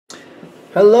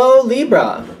Hello,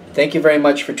 Libra! Thank you very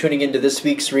much for tuning into this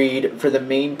week's read. For the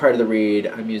main part of the read,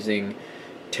 I'm using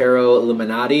Tarot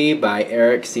Illuminati by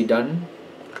Eric C. Dunn.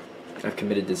 I've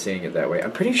committed to saying it that way.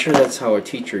 I'm pretty sure that's how a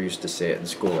teacher used to say it in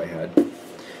school I had.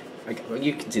 Well,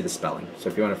 you can see the spelling, so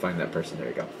if you want to find that person, there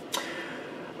you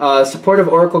go. Supportive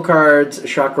Oracle Cards,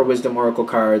 Chakra Wisdom Oracle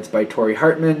Cards by Tori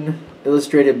Hartman,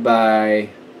 illustrated by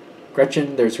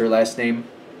Gretchen, there's her last name.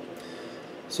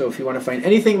 So if you want to find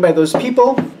anything by those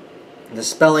people, the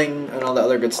spelling and all the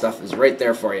other good stuff is right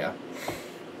there for you.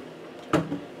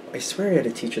 I swear I had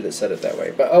a teacher that said it that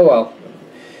way, but oh well.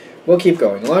 We'll keep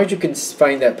going. As long as you can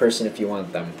find that person if you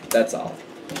want them. That's all.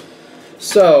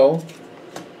 So,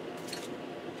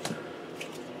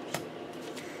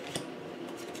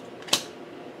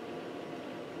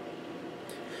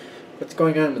 what's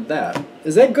going on with that?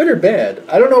 Is that good or bad?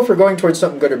 I don't know if we're going towards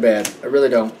something good or bad. I really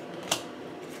don't.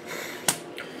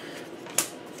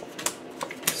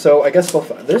 So I guess we'll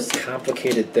find, there's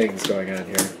complicated things going on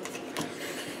here.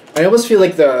 I almost feel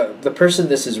like the person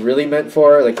this is really meant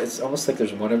for, like it's almost like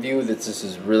there's one of you that this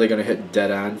is really going to hit dead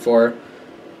on for.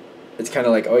 It's kind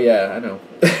of like, oh yeah, I know.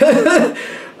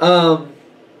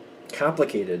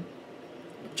 Complicated.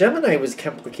 Gemini was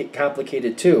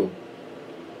complicated too.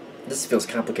 This feels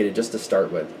complicated just to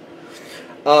start with.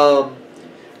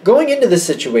 Going into this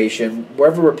situation,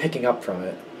 wherever we're picking up from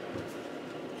it,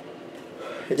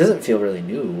 it doesn't feel really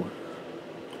new.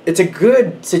 It's a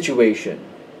good situation.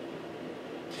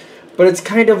 But it's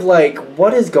kind of like,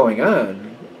 what is going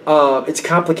on? It's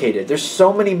complicated. There's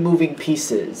so many moving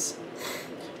pieces.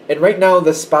 And right now,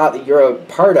 the spot that you're a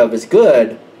part of is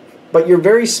good, but you're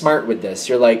very smart with this.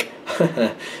 You're like,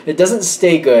 it doesn't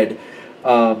stay good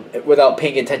without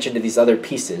paying attention to these other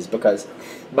pieces, because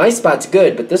my spot's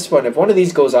good, but this one, if one of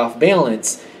these goes off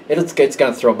balance, it's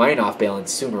going to throw mine off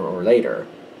balance sooner or later.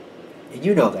 And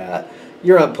you know that.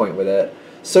 You're on point with it.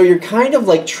 So you're kind of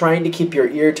like trying to keep your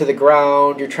ear to the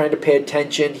ground. You're trying to pay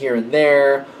attention here and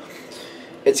there.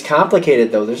 It's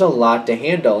complicated though. There's a lot to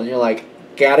handle. And you're like,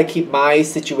 gotta keep my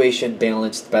situation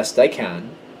balanced best I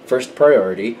can. First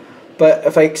priority. But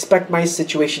if I expect my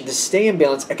situation to stay in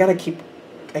balance, I gotta keep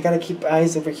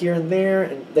eyes over here and there.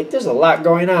 And like there's a lot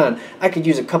going on. I could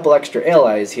use a couple extra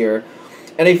allies here.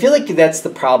 And I feel like that's the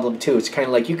problem too. It's kind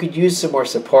of like you could use some more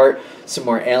support, some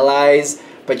more allies,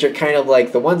 but you're kind of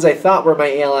like, the ones I thought were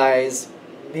my allies,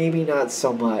 maybe not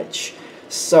so much.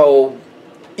 So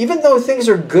even though things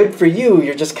are good for you,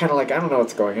 you're just kind of like, I don't know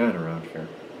what's going on around here.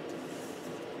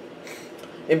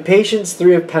 Impatience,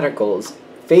 Three of Pentacles,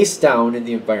 face down in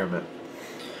the environment.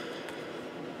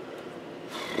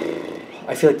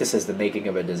 I feel like this is the making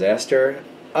of a disaster.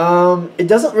 It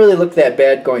doesn't really look that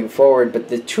bad going forward, but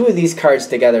the two of these cards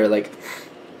together, like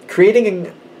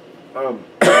creating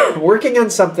working on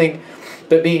something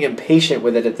but being impatient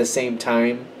with it at the same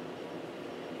time,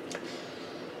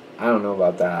 I don't know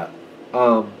about that.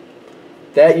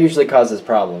 That usually causes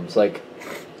problems, like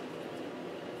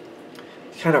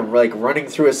kind of like running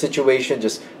through a situation,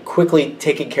 just quickly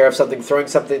taking care of something, throwing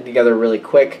something together really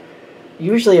quick.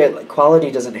 Usually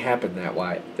quality doesn't happen that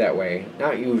way.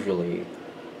 Not usually.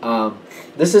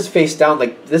 This is face down,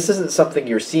 like this isn't something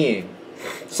you're seeing.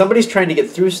 Somebody's trying to get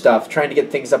through stuff, trying to get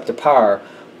things up to par.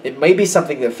 It may be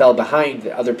something that fell behind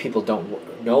that other people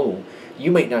don't know.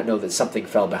 You might not know that something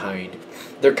fell behind.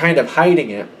 They're kind of hiding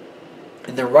it,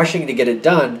 and they're rushing to get it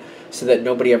done so that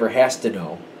nobody ever has to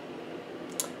know.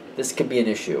 This could be an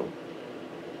issue.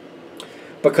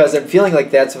 Because I'm feeling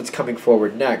like that's what's coming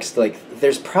forward next. Like,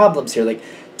 there's problems here. Like,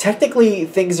 technically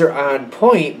things are on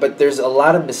point, but there's a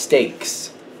lot of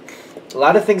mistakes. A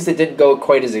lot of things that didn't go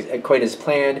quite as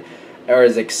planned or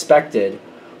as expected.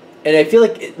 And I feel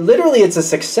like literally it's a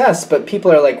success, but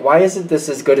people are like, why isn't this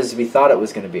as good as we thought it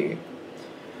was going to be?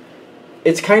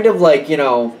 It's kind of like, you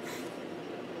know,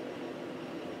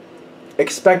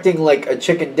 expecting like a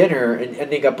chicken dinner and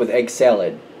ending up with egg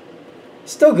salad.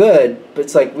 Still good, but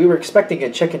it's like we were expecting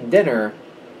a chicken dinner.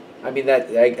 I mean, that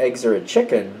eggs are a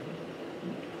chicken.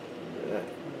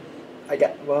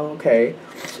 Well, okay.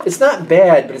 It's not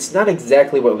bad, but it's not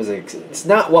exactly what was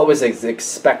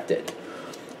expected.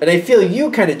 And I feel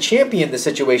you kind of champion the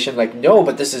situation, like, no,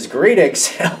 but this is great egg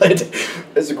salad.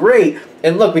 It's great.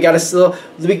 And look, we got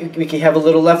we can have a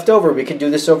little left over. We can do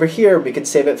this over here. We can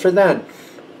save it for then.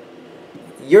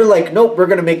 You're like, nope, we're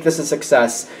going to make this a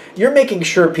success. You're making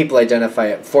sure people identify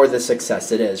it for the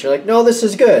success it is. You're like, no, this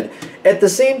is good. At the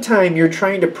same time, you're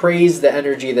trying to praise the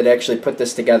energy that actually put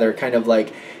this together, kind of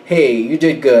like, hey, you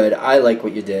did good. I like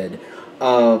what you did.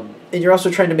 And you're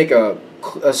also trying to make a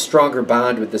stronger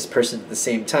bond with this person at the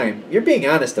same time. You're being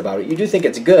honest about it. You do think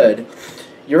it's good.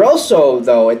 You're also,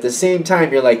 though, at the same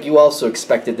time, you're like, you also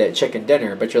expected that chicken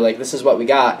dinner, but you're like, this is what we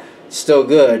got, still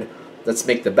good, let's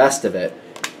make the best of it.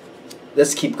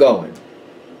 Let's keep going.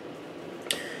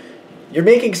 You're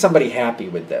making somebody happy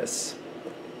with this.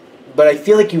 But I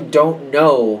feel like you don't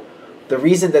know the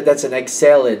reason that that's an egg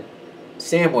salad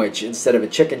sandwich instead of a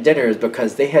chicken dinner is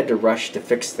because they had to rush to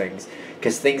fix things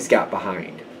because things got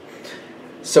behind.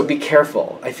 So be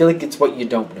careful. I feel like it's what you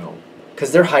don't know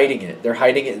because they're hiding it. They're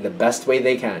hiding it in the best way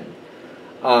they can.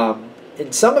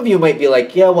 And some of you might be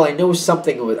like, yeah, well, I knew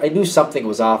something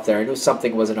was off there. I knew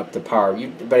something wasn't up to par.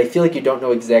 But I feel like you don't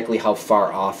know exactly how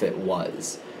far off it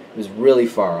was. It was really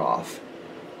far off.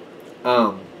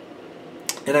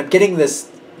 And I'm getting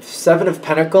this Seven of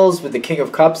Pentacles with the King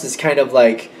of Cups is kind of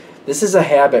like, this is a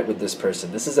habit with this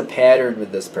person. This is a pattern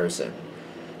with this person.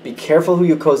 Be careful who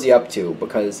you cozy up to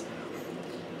because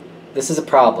this is a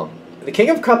problem. The King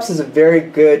of Cups is a very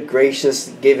good, gracious,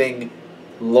 giving,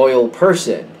 loyal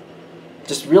person.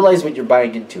 Just realize what you're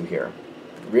buying into here.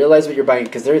 Realize what you're buying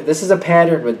because this is a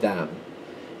pattern with them.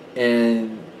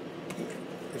 And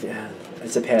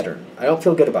it's a pattern. I don't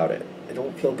feel good about it. I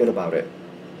don't feel good about it.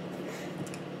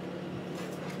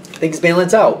 Things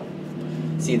balance out.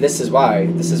 See, this is why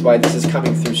this is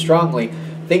coming through strongly.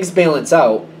 Things balance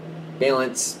out.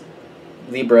 Balance.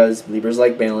 Libras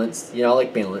like balance. You know,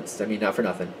 like balance. I mean, not for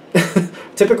nothing.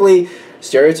 Typically,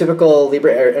 stereotypical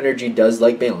Libra energy does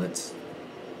like balance.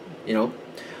 You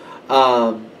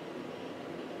know?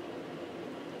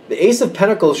 The Ace of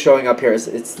Pentacles showing up here is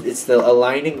it's the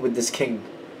aligning with this king.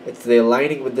 It's the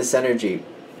aligning with this energy.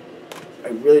 I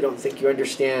really don't think you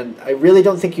understand. I really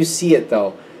don't think you see it,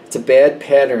 though. It's a bad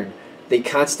pattern. They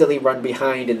constantly run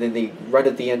behind, and then they run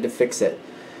at the end to fix it,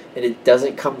 and it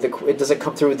doesn't come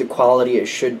through with the quality it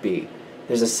should be.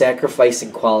 There's a sacrifice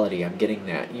in quality. I'm getting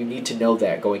that. You need to know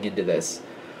that going into this,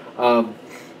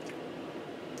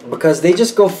 because they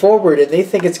just go forward and they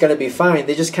think it's going to be fine.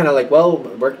 They just kind of like, well,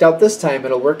 it worked out this time.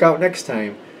 It'll work out next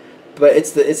time, but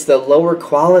it's the lower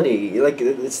quality. Like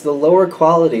it's the lower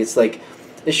quality. It's like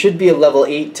it should be a level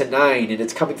 8 to 9, and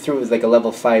it's coming through with like a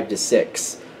level 5 to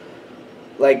 6.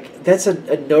 Like, that's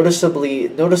a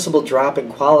noticeable drop in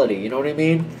quality, you know what I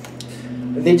mean?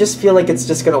 They just feel like it's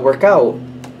just going to work out.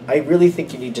 I really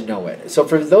think you need to know it. So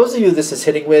for those of you this is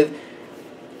hitting with,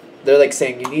 they're like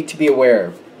saying you need to be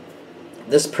aware.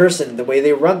 This person, the way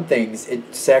they run things,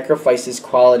 it sacrifices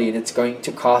quality, and it's going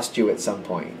to cost you at some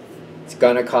point. It's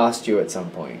going to cost you at some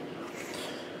point.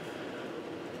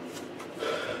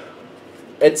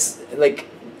 It's like,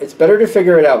 it's better to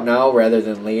figure it out now rather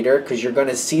than later because you're going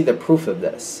to see the proof of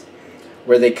this,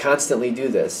 where they constantly do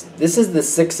this. This is the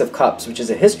Six of Cups, which is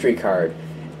a history card.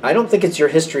 I don't think it's your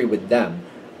history with them.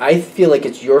 I feel like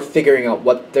it's your figuring out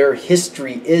what their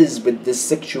history is with this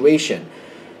situation.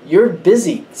 You're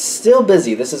busy, still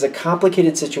busy. This is a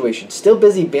complicated situation. Still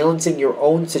busy balancing your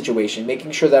own situation,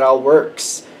 making sure that all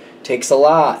works. Takes a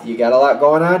lot. You got a lot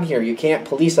going on here. You can't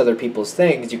police other people's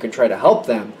things. You can try to help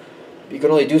them. You can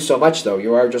only do so much, though.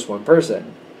 You are just one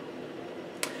person.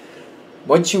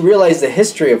 Once you realize the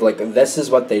history of, like, this is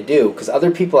what they do, because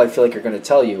other people, I feel like, are going to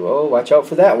tell you, oh, watch out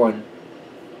for that one.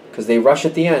 Because they rush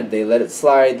at the end. They let it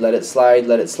slide, let it slide,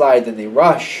 let it slide. Then they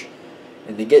rush,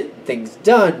 and they get things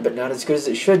done, but not as good as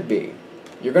it should be.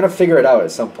 You're going to figure it out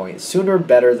at some point. Sooner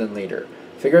better than later.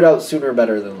 Figure it out sooner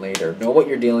better than later. Know what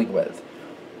you're dealing with.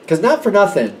 Because not for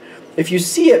nothing, if you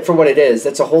see it for what it is,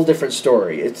 that's a whole different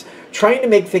story. It's trying to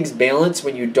make things balance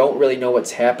when you don't really know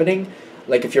what's happening.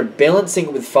 Like if you're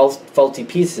balancing with faulty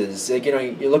pieces, like, you know,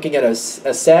 you're looking at a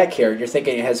sack here and you're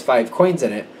thinking it has 5 coins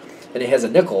in it and it has a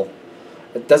nickel.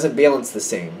 It doesn't balance the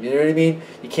same. You know what I mean?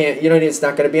 You can't, you know, it's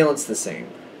not going to balance the same.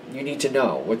 You need to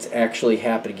know what's actually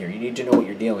happening here. You need to know what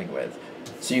you're dealing with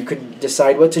so you can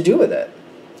decide what to do with it.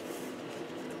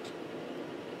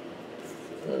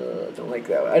 Don't like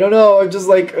that. I don't know. I'm just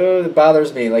like, it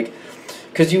bothers me. Like,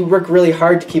 because you work really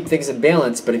hard to keep things in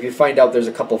balance, but if you find out there's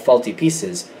a couple faulty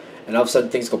pieces, and all of a sudden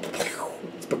things go,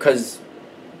 it's because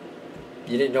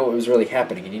you didn't know what was really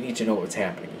happening, and you need to know what's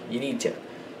happening. You need to.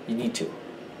 You need to.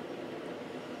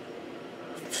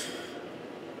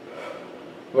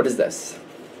 What is this?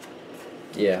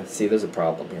 Yeah, see, there's a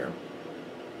problem here.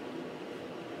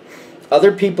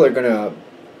 Other people are going to...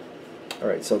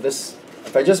 Alright, so this...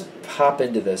 If I just hop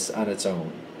into this on its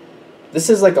own, this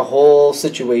is like a whole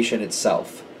situation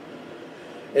itself.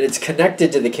 And it's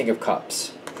connected to the King of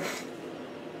Cups.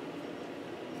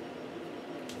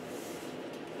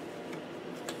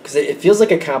 Because it feels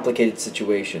like a complicated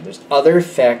situation. There's other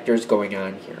factors going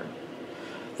on here.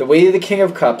 The way the King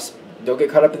of Cups, don't get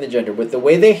caught up in the gender, with the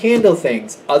way they handle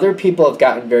things, other people have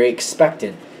gotten very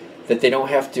expectant that they don't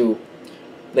have to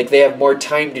Like they have more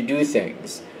time to do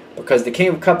things. Because the King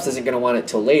of Cups isn't going to want it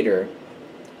till later.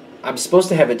 I'm supposed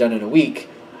to have it done in a week.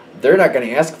 They're not going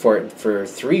to ask for it for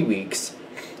 3 weeks.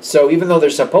 So even though they're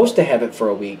supposed to have it for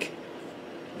a week,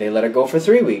 they let it go for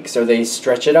 3 weeks, or they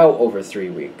stretch it out over 3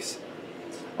 weeks.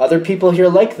 Other people here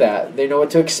like that. They know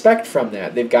what to expect from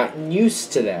that. They've gotten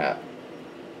used to that.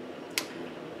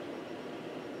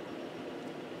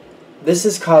 This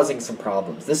is causing some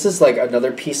problems. This is like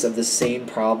another piece of the same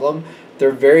problem.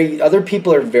 Other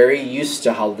people are very used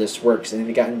to how this works, and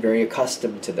they've gotten very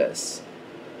accustomed to this.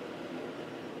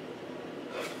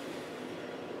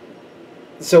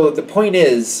 So the point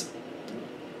is,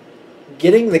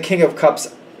 getting the King of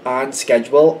Cups on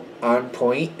schedule, on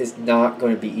point, is not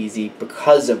going to be easy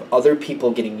because of other people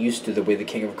getting used to the way the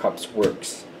King of Cups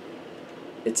works.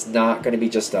 It's not going to be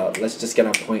just a, let's just get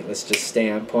on point, let's just stay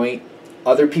on point.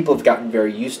 Other people have gotten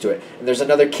very used to it. And there's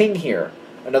another king here.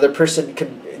 Another person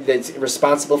that's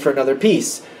responsible for another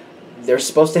piece. They're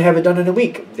supposed to have it done in a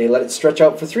week. They let it stretch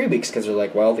out for 3 weeks because they're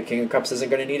like, well, the King of Cups isn't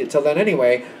going to need it till then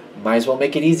anyway. Might as well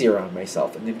make it easier on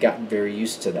myself. And they've gotten very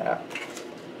used to that.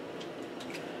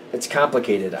 It's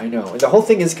complicated, I know. And the whole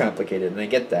thing is complicated, and I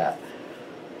get that.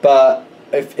 But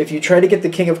if you try to get the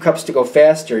King of Cups to go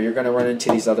faster, you're going to run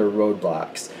into these other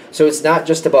roadblocks. So it's not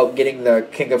just about getting the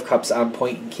King of Cups on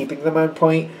point and keeping them on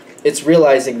point. It's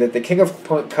realizing that the King of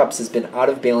Cups has been out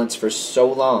of balance for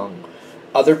so long.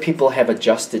 Other people have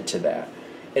adjusted to that.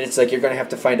 And it's like you're going to have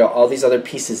to find out all these other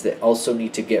pieces that also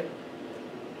need to get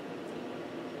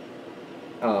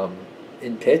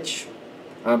in pitch,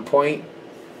 on point,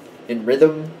 in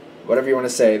rhythm, whatever you want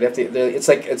to say. It's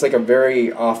like a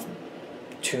very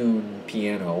off-tune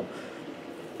piano.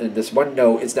 And this one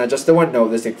note, it's not just the one note.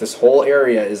 This whole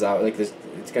area is out. Like this,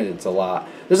 it's a lot.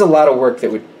 There's a lot of work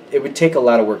that would take a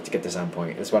lot of work to get this on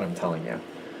point. Is what I'm telling you.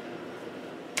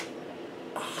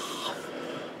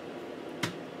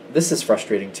 This is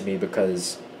frustrating to me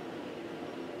because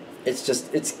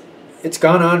it's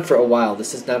gone on for a while.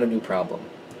 This is not a new problem.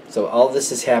 So all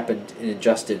this has happened and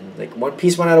adjusted. Like one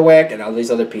piece went out of whack, and all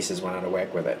these other pieces went out of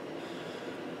whack with it.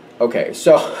 Okay,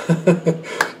 so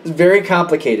it's very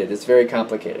complicated. It's very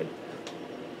complicated.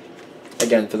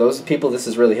 Again, for those people this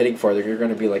is really hitting for, you're going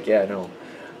to be like, yeah, no.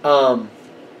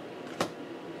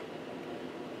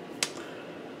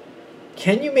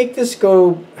 Can you make this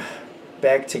go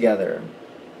back together?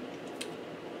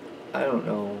 I don't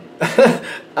know.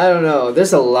 I don't know.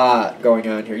 There's a lot going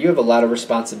on here. You have a lot of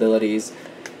responsibilities.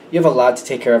 You have a lot to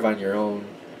take care of on your own.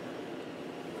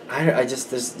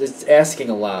 It's asking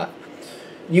a lot.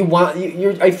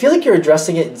 I feel like you're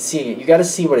addressing it and seeing it. You got to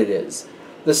see what it is.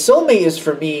 The soulmate is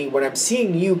for me when I'm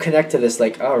seeing you connect to this.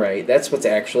 Like, all right, that's what's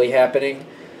actually happening.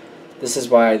 This is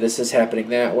why this is happening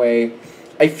that way.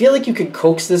 I feel like you can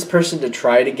coax this person to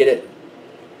try to get it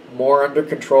more under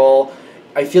control.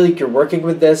 I feel like you're working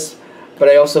with this, but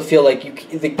I also feel like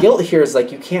the guilt here is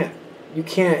like you can't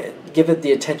give it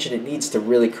the attention it needs to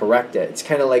really correct it. It's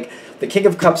kind of like the King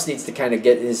of Cups needs to kind of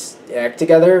get his act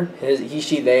together, he,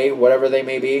 she, they, whatever they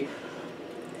may be,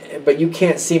 but you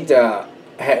can't seem to,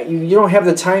 you don't have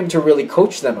the time to really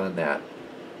coach them on that.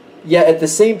 Yet at the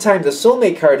same time, the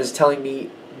soulmate card is telling me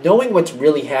knowing what's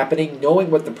really happening,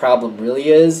 knowing what the problem really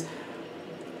is,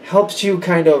 helps you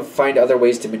kind of find other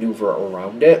ways to maneuver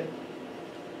around it.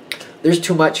 There's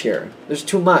too much here. There's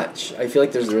too much. I feel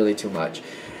like there's really too much.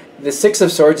 The Six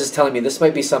of Swords is telling me this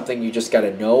might be something you just got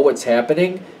to know what's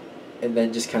happening and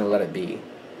then just kind of let it be.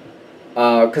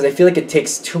 Because I feel like it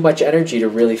takes too much energy to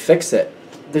really fix it.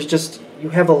 You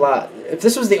have a lot. If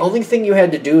this was the only thing you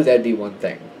had to do, that'd be one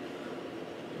thing.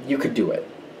 You could do it.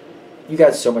 You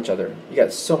got so many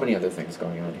other things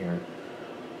going on here.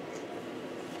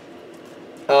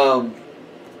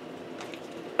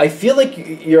 I feel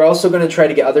like you're also going to try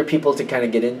to get other people to kind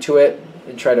of get into it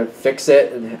and try to fix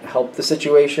it and help the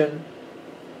situation.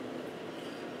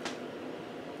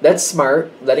 That's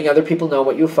smart, letting other people know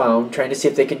what you found, trying to see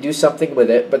if they can do something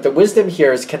with it. But the wisdom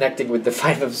here is connecting with the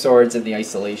Five of Swords and the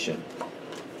isolation.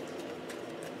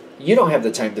 You don't have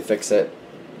the time to fix it.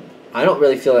 I don't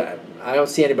really feel it. I don't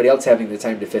see anybody else having the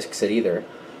time to fix it either.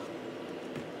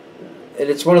 And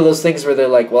it's one of those things where they're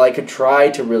like, well, I could try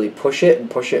to really push it and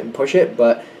push it and push it,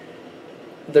 but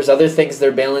there's other things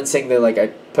they're balancing. They're like, I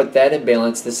put that in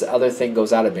balance, this other thing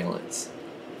goes out of balance.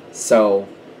 So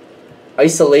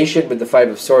isolation with the Five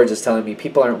of Swords is telling me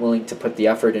people aren't willing to put the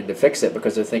effort in to fix it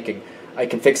because they're thinking, I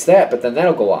can fix that, but then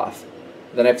that'll go off.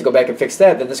 Then I have to go back and fix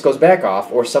that, then this goes back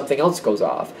off, or something else goes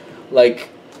off. Like,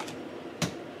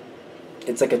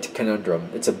 it's like a conundrum.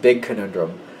 It's a big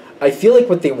conundrum. I feel like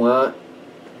what they want,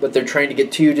 what they're trying to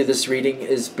get to you to this reading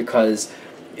is because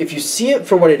if you see it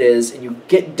for what it is and you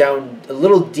get down a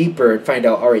little deeper and find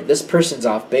out, all right, this person's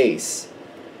off base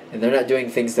and they're not doing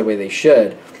things the way they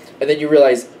should, and then you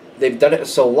realize they've done it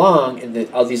so long and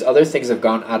that all these other things have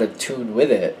gone out of tune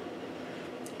with it,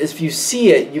 if you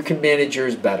see it, you can manage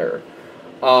yours better.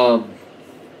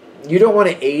 You don't want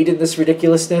to aid in this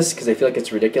ridiculousness because I feel like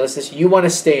it's ridiculousness. You want to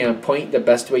stay on point the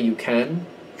best way you can.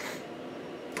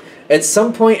 At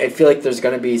some point, I feel like there's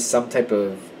going to be some type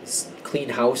of clean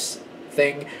house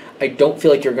thing. I don't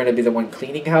feel like you're going to be the one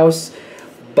cleaning house,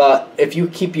 but if you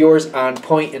keep yours on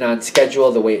point and on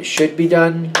schedule the way it should be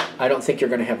done, I don't think you're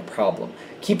going to have a problem.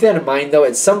 Keep that in mind, though.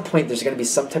 At some point, there's going to be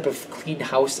some type of clean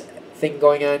house thing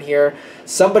going on here.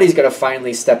 Somebody's going to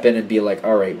finally step in and be like,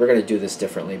 all right, we're going to do this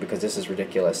differently because this is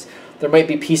ridiculous. There might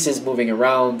be pieces moving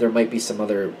around. There might be some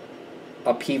other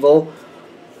upheaval.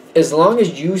 As long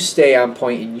as you stay on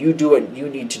point and you do what you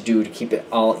need to do to keep it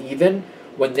all even,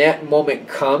 when that moment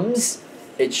comes,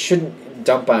 it shouldn't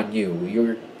dump on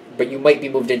you. But you might be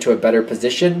moved into a better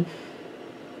position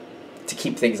to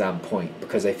keep things on point,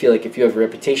 because I feel like if you have a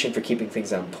reputation for keeping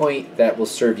things on point, that will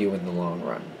serve you in the long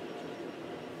run.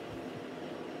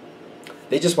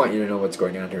 They just want you to know what's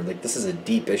going on here. Like, this is a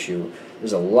deep issue.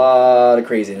 There's a lot of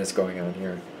craziness going on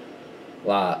here. A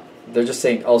lot. They're just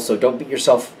saying also, don't beat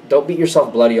yourself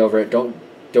bloody over it. Don't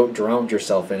drown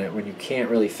yourself in it when you can't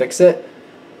really fix it.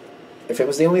 If it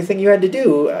was the only thing you had to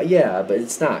do, yeah, but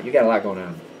it's not. You got a lot going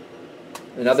on.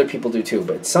 And other people do too.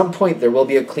 But at some point, there will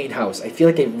be a clean house. I feel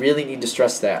like I really need to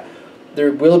stress that.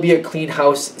 There will be a clean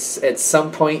house at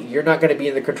some point. You're not going to be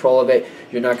in the control of it.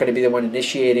 You're not going to be the one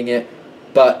initiating it.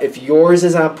 But if yours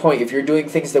is on point, if you're doing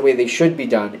things the way they should be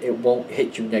done, it won't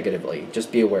hit you negatively. Just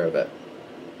be aware of it.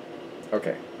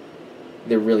 Okay.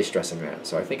 They're really stressing that.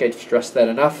 So I think I've stressed that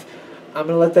enough. I'm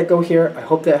going to let that go here. I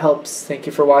hope that helps. Thank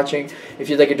you for watching. If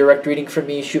you'd like a direct reading from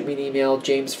me, shoot me an email,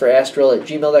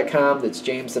 jamesforastral@gmail.com. That's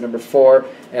James, the number 4,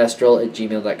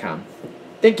 astral@gmail.com.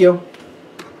 Thank you.